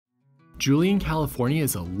Julian, California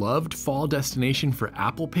is a loved fall destination for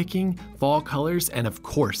apple picking, fall colors, and of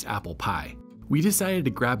course, apple pie. We decided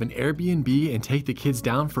to grab an Airbnb and take the kids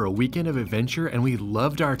down for a weekend of adventure, and we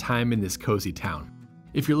loved our time in this cozy town.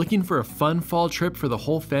 If you're looking for a fun fall trip for the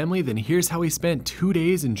whole family, then here's how we spent 2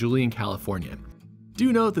 days in Julian, California.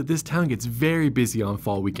 Do note that this town gets very busy on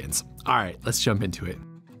fall weekends. All right, let's jump into it.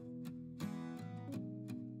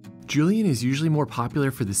 Julian is usually more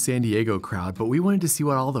popular for the San Diego crowd, but we wanted to see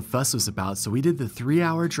what all the fuss was about, so we did the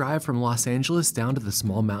 3-hour drive from Los Angeles down to the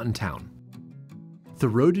small mountain town. The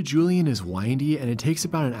road to Julian is windy, and it takes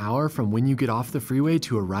about an hour from when you get off the freeway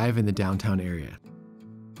to arrive in the downtown area.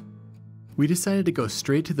 We decided to go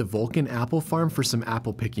straight to the Vulcan apple farm for some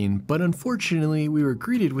apple picking, but unfortunately we were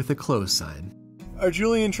greeted with a close sign. Our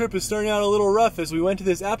Julian trip is starting out a little rough as we went to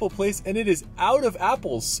this apple place and it is out of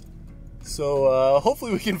apples. So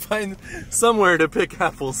hopefully we can find somewhere to pick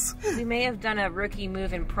apples. We may have done a rookie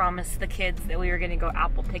move and promised the kids that we were going to go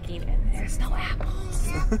apple picking and there's no apples.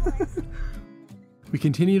 We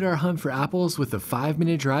continued our hunt for apples with a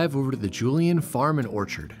 5-minute drive over to the Julian Farm and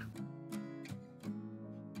Orchard.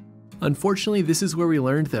 Unfortunately, this is where we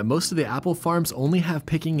learned that most of the apple farms only have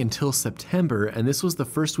picking until September, and this was the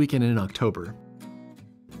first weekend in October.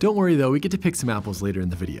 Don't worry though, we get to pick some apples later in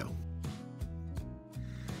the video.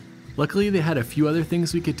 Luckily, they had a few other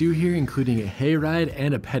things we could do here, including a hayride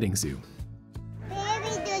and a petting zoo.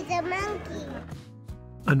 Baby, there's a monkey.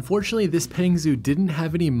 Unfortunately, this petting zoo didn't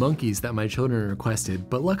have any monkeys that my children requested,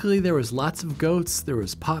 but luckily there was lots of goats, there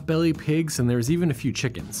was potbelly pigs, and there was even a few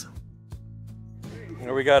chickens.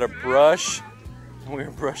 Here we got a brush, and we're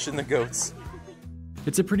brushing the goats.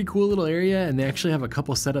 It's a pretty cool little area, and they actually have a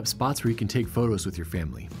couple setup spots where you can take photos with your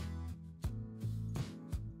family.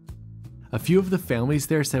 A few of the families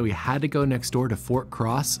there said we had to go next door to Fort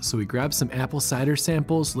Cross, so we grabbed some apple cider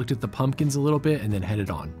samples, looked at the pumpkins a little bit, and then headed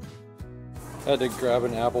on. I had to grab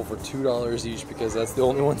an apple for $2 each because that's the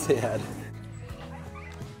only ones they had.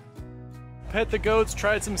 Pet the goats,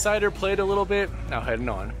 tried some cider, played a little bit, now heading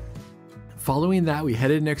on. Following that, we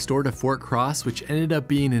headed next door to Fort Cross, which ended up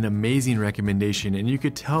being an amazing recommendation, and you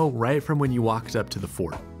could tell right from when you walked up to the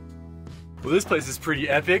fort. Well, this place is pretty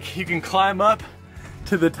epic. You can climb up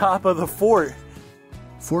to the top of the fort.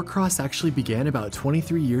 Fort Cross actually began about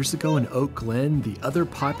 23 years ago in Oak Glen, the other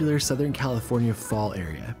popular Southern California fall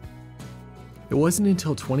area. It wasn't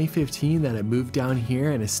until 2015 that it moved down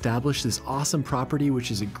here and established this awesome property, which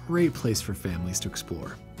is a great place for families to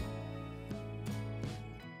explore.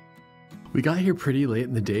 We got here pretty late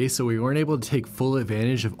in the day, so we weren't able to take full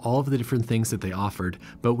advantage of all of the different things that they offered,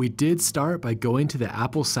 but we did start by going to the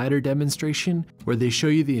apple cider demonstration, where they show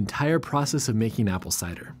you the entire process of making apple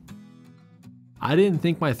cider. I didn't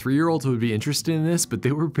think my 3-year-olds would be interested in this, but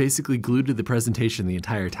they were basically glued to the presentation the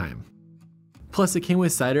entire time. Plus it came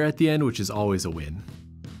with cider at the end, which is always a win.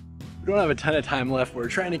 We don't have a ton of time left. We're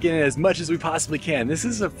trying to get in as much as we possibly can. This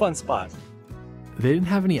is a fun spot. They didn't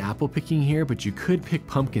have any apple picking here, but you could pick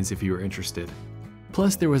pumpkins if you were interested.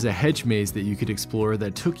 Plus there was a hedge maze that you could explore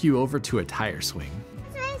that took you over to a tire swing.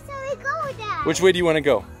 That's where we go now. Which way do you want to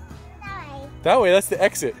go? That way. That way, that's the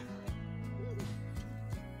exit.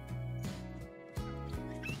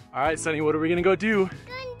 All right, Sonny, what are we gonna go do?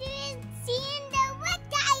 Seeing the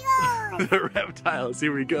reptile. The reptiles,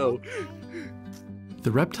 here we go.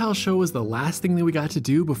 The reptile show was the last thing that we got to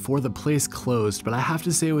do before the place closed, but I have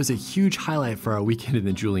to say it was a huge highlight for our weekend in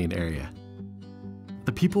the Julian area.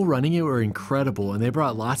 The people running it were incredible, and they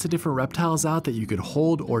brought lots of different reptiles out that you could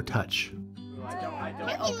hold or touch. I'm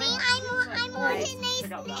more nice.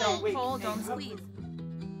 Don't pull, don't squeeze.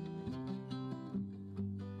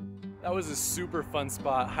 That was a super fun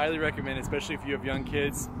spot. Highly recommend it, especially if you have young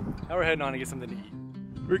kids. Now we're heading on to get something to eat.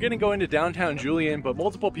 We're gonna go into downtown Julian, but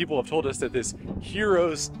multiple people have told us that this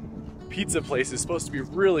Heroes pizza place is supposed to be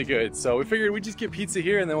really good. So we figured we'd just get pizza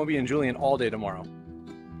here and then we'll be in Julian all day tomorrow.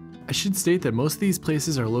 I should state that most of these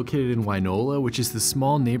places are located in Wynola, which is the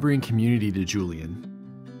small neighboring community to Julian.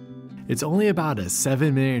 It's only about a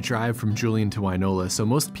 7-minute drive from Julian to Wynola, so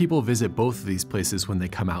most people visit both of these places when they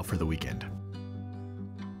come out for the weekend.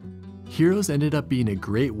 Heroes ended up being a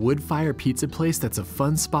great wood fire pizza place that's a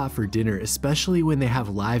fun spot for dinner, especially when they have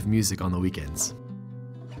live music on the weekends.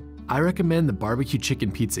 I recommend the barbecue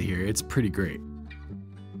chicken pizza here, it's pretty great.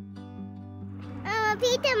 I'm a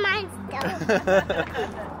pizza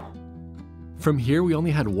monster. From here, we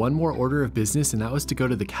only had one more order of business, and that was to go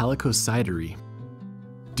to the Calico Cidery.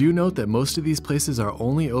 Do note that most of these places are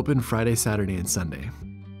only open Friday, Saturday, and Sunday.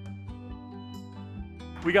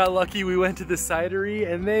 We got lucky, we went to the cidery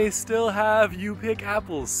and they still have you pick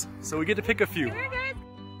apples. So we get to pick a few. Come here, guys.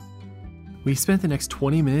 We spent the next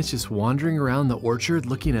 20 minutes just wandering around the orchard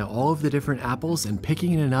looking at all of the different apples and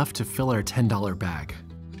picking enough to fill our $10 bag.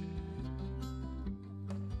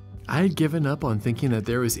 I had given up on thinking that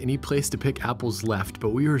there was any place to pick apples left, but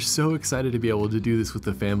we were so excited to be able to do this with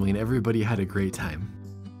the family and everybody had a great time.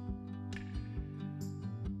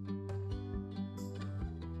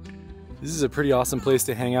 This is a pretty awesome place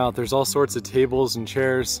to hang out. There's all sorts of tables and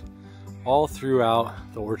chairs all throughout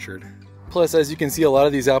the orchard. Plus, as you can see, a lot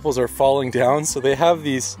of these apples are falling down, so they have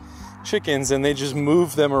these chickens and they just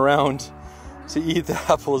move them around to eat the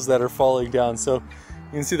apples that are falling down. So you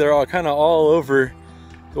can see they're all kind of all over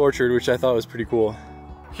the orchard, which I thought was pretty cool.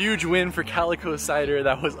 Huge win for Calico Cider.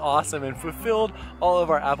 That was awesome and fulfilled all of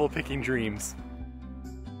our apple picking dreams.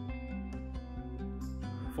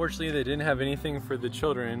 Fortunately, they didn't have anything for the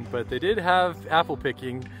children, but they did have apple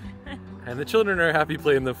picking, and the children are happy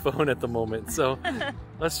playing the phone at the moment. So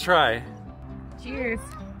let's try. Cheers.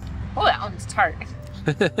 Oh, that one's tart.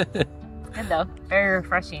 Good though, very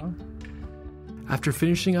refreshing. After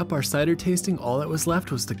finishing up our cider tasting, all that was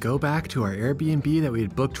left was to go back to our Airbnb that we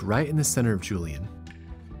had booked right in the center of Julian.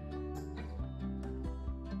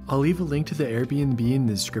 I'll leave a link to the Airbnb in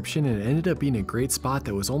the description, and it ended up being a great spot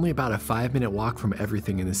that was only about a 5-minute walk from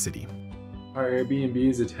everything in the city. Our Airbnb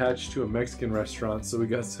is attached to a Mexican restaurant, so we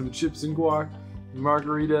got some chips and guac,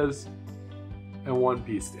 margaritas, and one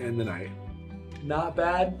piece to end the night. Not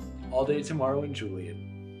bad. All day tomorrow in Julian.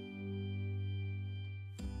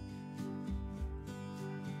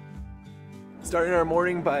 Starting our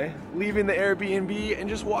morning by leaving the Airbnb and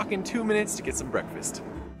just walking 2 minutes to get some breakfast.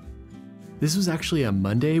 This was actually a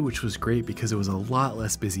Monday, which was great because it was a lot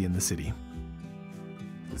less busy in the city.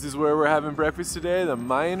 This is where we're having breakfast today, the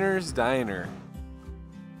Miners Diner.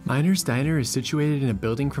 Miners Diner is situated in a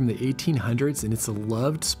building from the 1800s, and it's a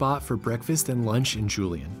loved spot for breakfast and lunch in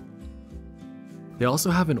Julian. They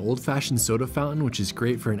also have an old-fashioned soda fountain, which is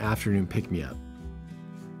great for an afternoon pick-me-up.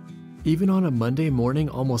 Even on a Monday morning,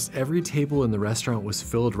 almost every table in the restaurant was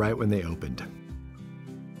filled right when they opened.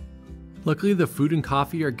 Luckily, the food and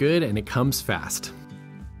coffee are good and it comes fast.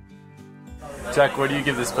 Jack, what do you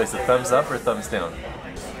give this place, a thumbs up or thumbs down?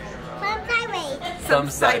 Thumb sideways.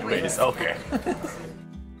 Thumbs sideways, okay.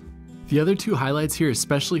 The other two highlights here,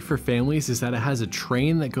 especially for families, is that it has a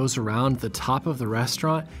train that goes around the top of the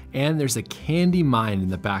restaurant, and there's a candy mine in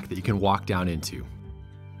the back that you can walk down into.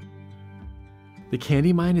 The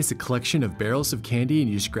candy mine is a collection of barrels of candy,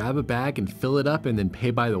 and you just grab a bag and fill it up and then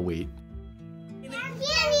pay by the weight. Candy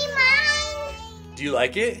mine. Do you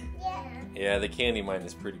like it? Yeah. Yeah, the candy mine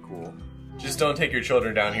is pretty cool. Just don't take your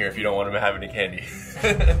children down here if you don't want them to have any candy.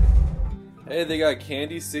 Hey, they got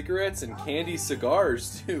candy cigarettes and candy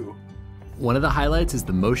cigars too. One of the highlights is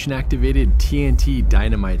the motion-activated TNT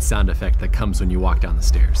dynamite sound effect that comes when you walk down the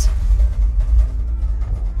stairs.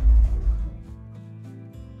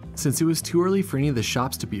 Since it was too early for any of the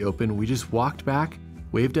shops to be open, we just walked back,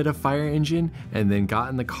 waved at a fire engine, and then got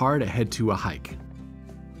in the car to head to a hike.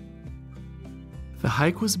 The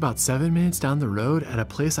hike was about 7 minutes down the road at a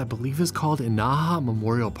place I believe is called Inaha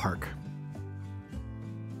Memorial Park.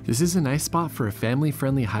 This is a nice spot for a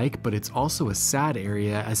family-friendly hike, but it's also a sad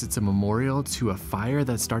area as it's a memorial to a fire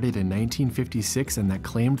that started in 1956 and that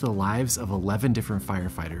claimed the lives of 11 different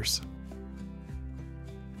firefighters.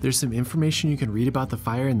 There's some information you can read about the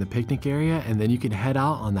fire in the picnic area, and then you can head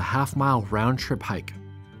out on the half-mile round-trip hike.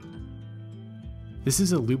 This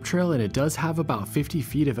is a loop trail and it does have about 50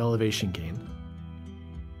 feet of elevation gain.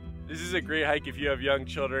 This is a great hike if you have young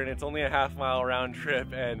children. It's only a half-mile round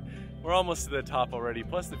trip and we're almost to the top already,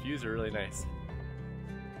 plus the views are really nice.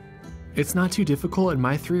 It's not too difficult, and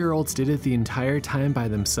my 3-year-olds did it the entire time by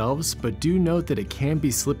themselves, but do note that it can be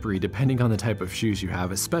slippery depending on the type of shoes you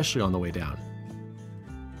have, especially on the way down.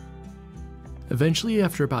 Eventually,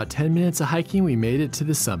 after about 10 minutes of hiking, we made it to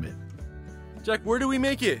the summit. Jack, where do we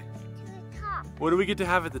make it? To the top. What do we get to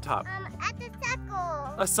have at the top? At the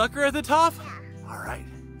circle. A sucker at the top? Yeah. All right.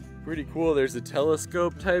 Pretty cool. There's a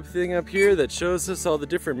telescope type thing up here that shows us all the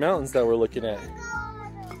different mountains that we're looking at.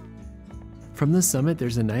 From the summit,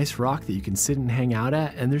 there's a nice rock that you can sit and hang out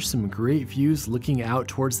at, and there's some great views looking out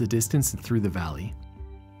towards the distance and through the valley.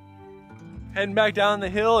 Heading back down the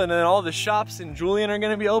hill, and then all the shops in Julian are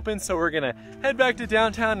going to be open, so we're going to head back to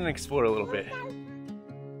downtown and explore a little bit.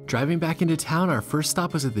 Driving back into town, our first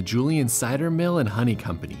stop was at the Julian Cider Mill and Honey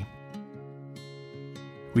Company.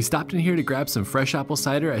 We stopped in here to grab some fresh apple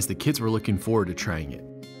cider as the kids were looking forward to trying it.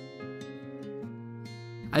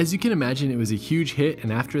 As you can imagine, it was a huge hit,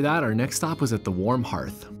 and after that, our next stop was at the Warm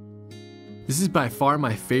Hearth. This is by far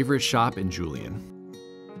my favorite shop in Julian.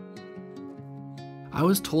 I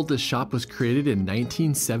was told this shop was created in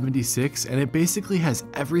 1976 and it basically has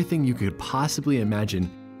everything you could possibly imagine,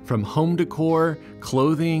 from home decor,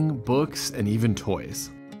 clothing, books, and even toys.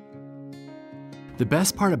 The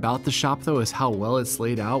best part about the shop though is how well it's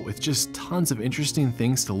laid out, with just tons of interesting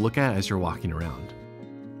things to look at as you're walking around.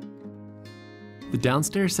 The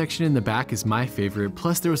downstairs section in the back is my favorite,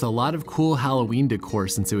 plus there was a lot of cool Halloween decor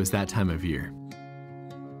since it was that time of year.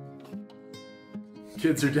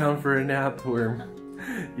 Kids are down for a nap. We're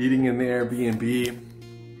eating in the Airbnb.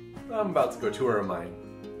 I'm about to go tour a mine.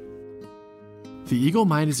 The Eagle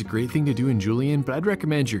Mine is a great thing to do in Julian, but I'd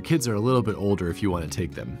recommend your kids are a little bit older if you want to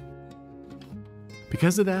take them.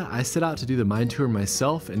 Because of that, I set out to do the mine tour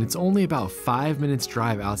myself, and it's only about 5 minutes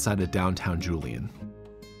drive outside of downtown Julian.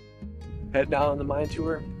 Heading out on the mine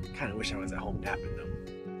tour. Kind of wish I was at home napping though.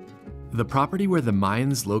 The property where the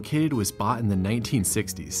mine's located was bought in the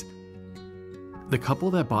 1960s. The couple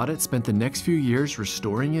that bought it spent the next few years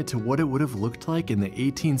restoring it to what it would have looked like in the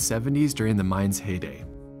 1870s during the mine's heyday.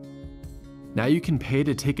 Now you can pay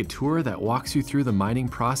to take a tour that walks you through the mining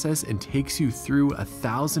process and takes you through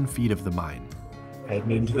 1,000 feet of the mine.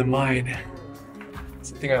 Heading into the mine.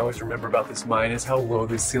 That's the thing I always remember about this mine is how low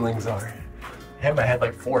the ceilings are. I hit my head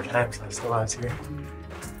like 4 times last time I was here.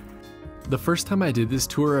 The first time I did this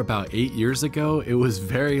tour about 8 years ago, it was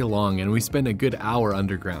very long and we spent a good hour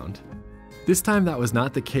underground. This time that was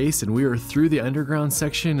not the case and we were through the underground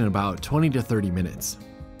section in about 20 to 30 minutes.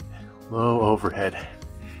 Low overhead.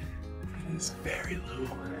 It is very low.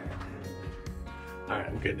 Alright,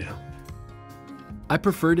 I'm good now. I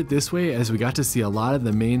preferred it this way as we got to see a lot of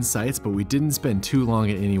the main sites, but we didn't spend too long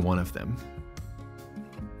at any one of them.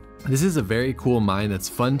 This is a very cool mine that's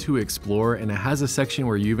fun to explore, and it has a section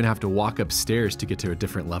where you even have to walk upstairs to get to a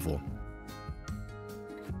different level.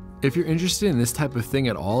 If you're interested in this type of thing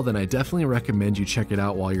at all, then I definitely recommend you check it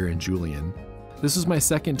out while you're in Julian. This was my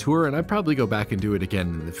second tour and I'd probably go back and do it again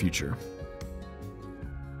in the future.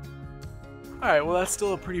 Alright, well that's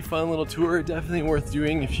still a pretty fun little tour, definitely worth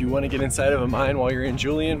doing if you want to get inside of a mine while you're in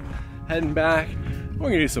Julian. Heading back, we're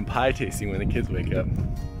going to do some pie tasting when the kids wake up.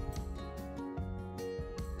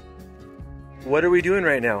 What are we doing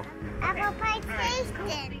right now? Apple pie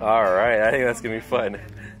tasting. Alright, I think that's going to be fun.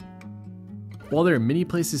 While there are many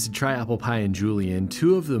places to try apple pie in Julian,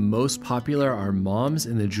 2 of the most popular are Mom's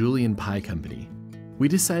and the Julian Pie Company. We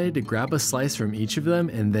decided to grab a slice from each of them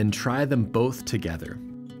and then try them both together.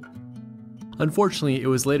 Unfortunately, it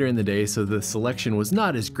was later in the day, so the selection was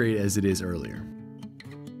not as great as it is earlier.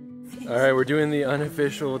 Alright, we're doing the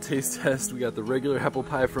unofficial taste test. We got the regular apple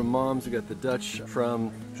pie from Mom's, we got the Dutch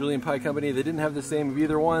from Julian Pie Company. They didn't have the same of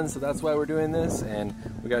either one, so that's why we're doing this, and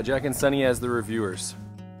we got Jack and Sunny as the reviewers.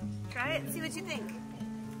 Try it and see what you think.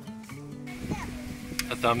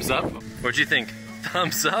 A thumbs up? What'd you think?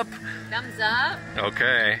 Thumbs up? Thumbs up.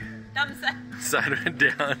 Okay. Thumbs up. Side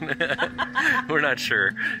down. We're not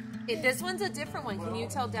sure. This one's a different one. Can you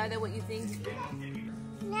tell Dada what you think?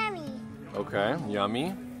 Yummy. Okay,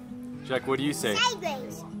 yummy. Jack, what do you say?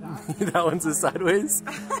 Sideways. That one's a sideways?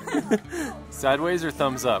 Sideways or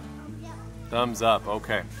thumbs up? Thumbs up,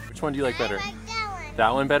 okay. Which one do you like better? I like that one.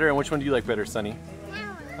 That one better, and which one do you like better, Sunny?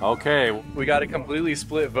 That one. Okay, we got a completely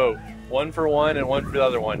split vote. One for one and one for the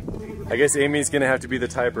other one. I guess Amy's gonna have to be the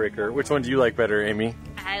tiebreaker. Which one do you like better, Amy?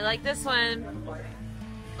 I like this one.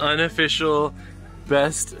 Unofficial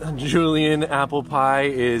best Julian apple pie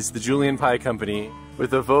is the Julian Pie Company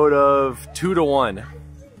with a vote of 2 to 1.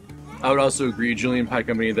 I would also agree, Julian Pie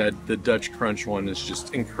Company, that the Dutch Crunch one is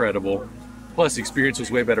just incredible. Plus, the experience was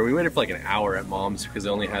way better. We waited for like an hour at Mom's because they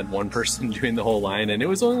only had one person doing the whole line, and it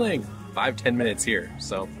was only like 5-10 minutes here,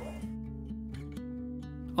 so.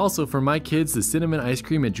 Also, for my kids, the cinnamon ice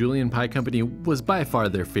cream at Julian Pie Company was by far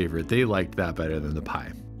their favorite. They liked that better than the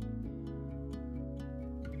pie.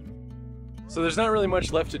 So there's not really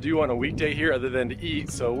much left to do on a weekday here other than to eat,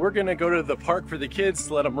 so we're gonna go to the park for the kids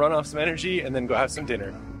to let them run off some energy and then go have some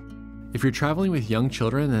dinner. If you're traveling with young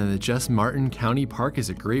children, then the Just Martin County Park is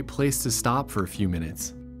a great place to stop for a few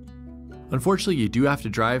minutes. Unfortunately, you do have to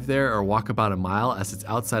drive there or walk about a mile as it's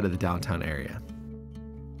outside of the downtown area.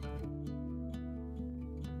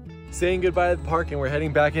 Saying goodbye to the park, and we're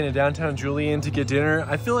heading back into downtown Julian to get dinner.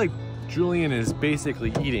 I feel like Julian is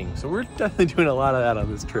basically eating, so we're definitely doing a lot of that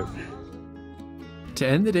on this trip. To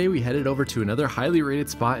end the day, we headed over to another highly rated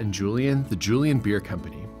spot in Julian, the Julian Beer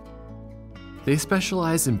Company. They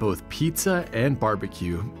specialize in both pizza and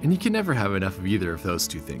barbecue, and you can never have enough of either of those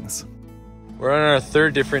two things. We're on our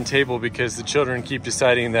 3rd different table because the children keep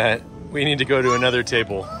deciding that we need to go to another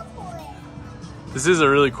table. This is a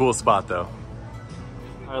really cool spot though.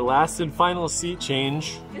 Our last and final seat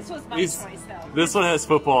change. This was my choice though. This one has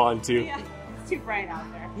football on too. Yeah. too bright out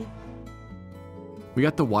there. We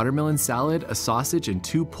got the watermelon salad, a sausage, and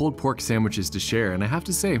 2 pulled pork sandwiches to share, and I have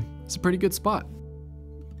to say, it's a pretty good spot.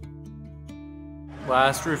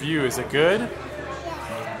 Last review, is it good?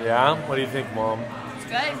 Yeah? What do you think, Mom? It's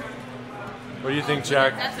good. What do you think,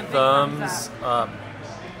 Jack? That's a big Thumbs up.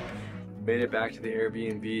 Made it back to the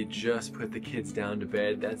Airbnb, just put the kids down to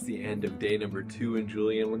bed. That's the end of day number 2 in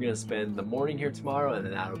Julian. We're gonna spend the morning here tomorrow, and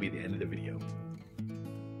then that'll be the end of the video.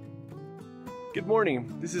 Good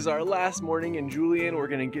morning. This is our last morning in Julian. We're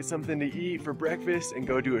gonna get something to eat for breakfast and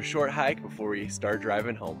go do a short hike before we start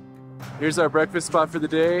driving home. Here's our breakfast spot for the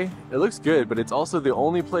day. It looks good, but it's also the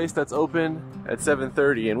only place that's open at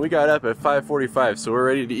 7:30, and we got up at 5:45, so we're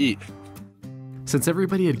ready to eat. Since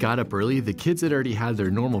everybody had got up early, the kids had already had their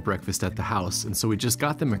normal breakfast at the house, and so we just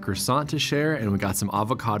got them a croissant to share, and we got some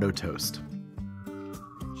avocado toast.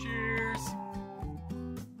 Cheers!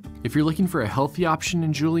 If you're looking for a healthy option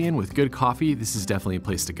in Julian with good coffee, this is definitely a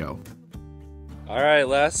place to go. All right,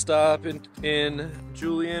 last stop in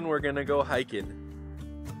Julian. We're gonna go hiking.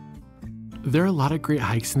 There are a lot of great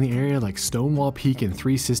hikes in the area like Stonewall Peak and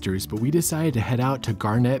Three Sisters, but we decided to head out to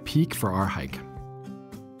Garnett Peak for our hike.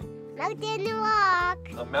 Mountain walk.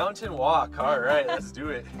 A mountain walk. All right, let's do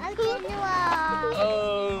it. Mountain walk.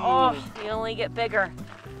 Oh, you only get bigger.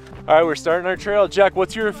 All right, we're starting our trail. Jack,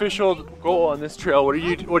 what's your official goal on this trail? What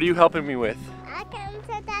are you helping me with? I can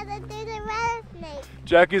sit down and do the rattlesnake.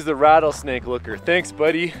 Jack is the rattlesnake looker. Thanks,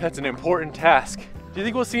 buddy. That's an important task. Do you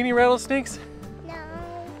think we'll see any rattlesnakes? No.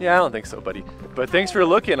 Yeah, I don't think so, buddy. But thanks for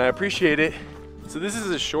looking. I appreciate it. So this is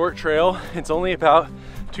a short trail. It's only about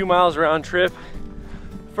 2 miles round trip.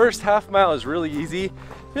 First half mile is really easy.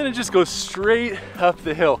 Then it just goes straight up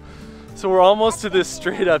the hill. So we're almost to this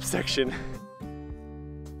straight up section.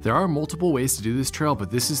 There are multiple ways to do this trail, but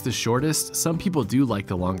this is the shortest. Some people do like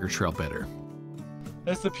the longer trail better.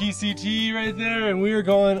 That's the PCT right there, and we are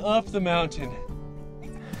going up the mountain.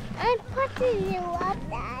 I'm pushing you up,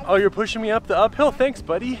 Dad. Oh, you're pushing me up the uphill? Thanks,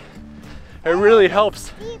 buddy. It really helps.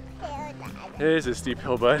 Steep hill, Dad. It is a steep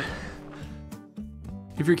hill, bud.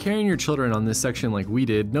 If you're carrying your children on this section like we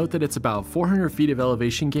did, note that it's about 400 feet of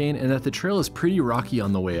elevation gain and that the trail is pretty rocky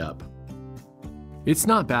on the way up. It's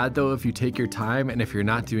not bad though if you take your time and if you're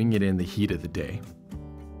not doing it in the heat of the day.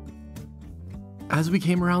 As we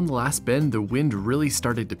came around the last bend, the wind really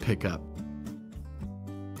started to pick up.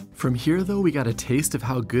 From here though, we got a taste of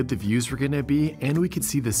how good the views were gonna be, and we could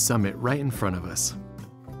see the summit right in front of us.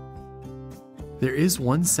 There is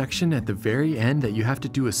one section at the very end that you have to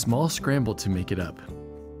do a small scramble to make it up.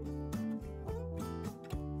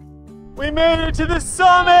 We made it to the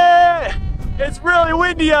summit! It's really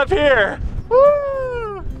windy up here!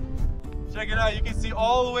 Woo! Check it out, you can see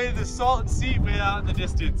all the way to the Salton Sea way out in the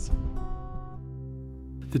distance.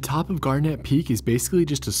 The top of Garnett Peak is basically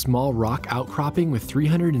just a small rock outcropping with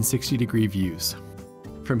 360-degree views.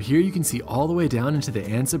 From here you can see all the way down into the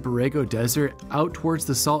Anza Borrego Desert, out towards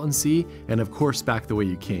the Salton Sea, and of course back the way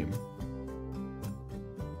you came.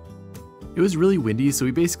 It was really windy, so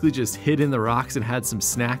we basically just hid in the rocks and had some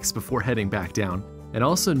snacks before heading back down. And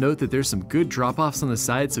also note that there's some good drop-offs on the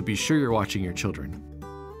side, so be sure you're watching your children.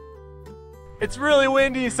 It's really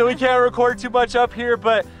windy, so we can't record too much up here,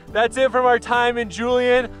 but that's it from our time in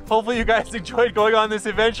Julian. Hopefully you guys enjoyed going on this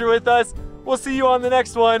adventure with us. We'll see you on the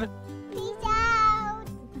next one. Peace out.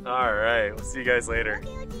 All right, we'll see you guys later.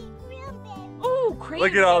 Look at these real big. Ooh, crazy.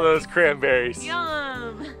 Look at all those cranberries.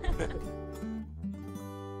 Yum.